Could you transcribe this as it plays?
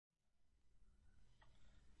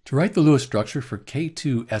To write the Lewis structure for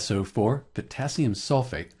K2SO4 potassium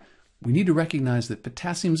sulfate, we need to recognize that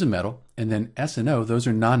potassium is a metal, and then S and O, those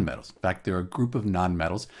are nonmetals. In fact, they're a group of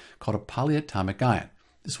nonmetals called a polyatomic ion.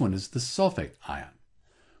 This one is the sulfate ion.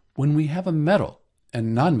 When we have a metal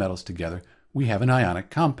and nonmetals together, we have an ionic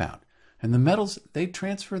compound. And the metals, they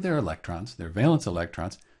transfer their electrons, their valence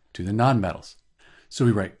electrons, to the nonmetals. So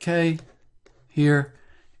we write K here,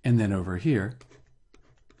 and then over here,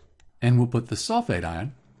 and we'll put the sulfate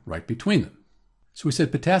ion right between them. So we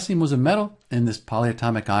said potassium was a metal, and this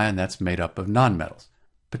polyatomic ion, that's made up of nonmetals.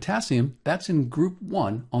 Potassium, that's in group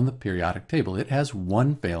 1 on the periodic table. It has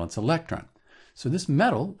one valence electron. So this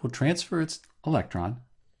metal will transfer its electron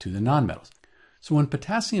to the nonmetals. So when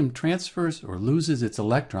potassium transfers or loses its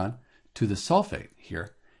electron to the sulfate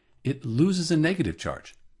here, it loses a negative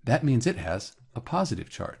charge. That means it has a positive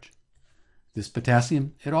charge. This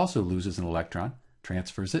potassium, it also loses an electron,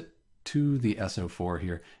 transfers it to the SO4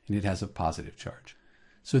 here, and it has a positive charge.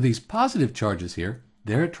 So these positive charges here,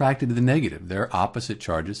 they're attracted to the negative. They're opposite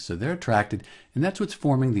charges, so they're attracted, and that's what's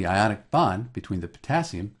forming the ionic bond between the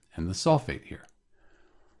potassium and the sulfate here.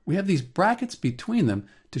 We have these brackets between them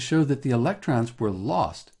to show that the electrons were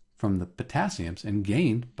lost from the potassiums and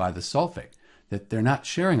gained by the sulfate, that they're not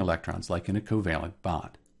sharing electrons like in a covalent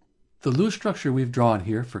bond. The Lewis structure we've drawn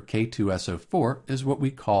here for K2SO4 is what we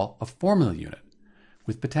call a formula unit.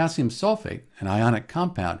 With potassium sulfate, an ionic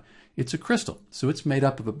compound, it's a crystal, so it's made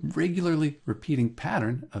up of a regularly repeating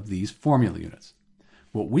pattern of these formula units.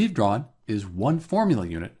 What we've drawn is one formula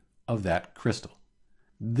unit of that crystal.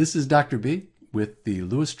 This is Dr. B with the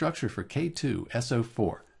Lewis structure for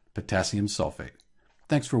K2SO4 potassium sulfate.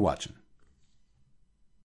 Thanks for watching.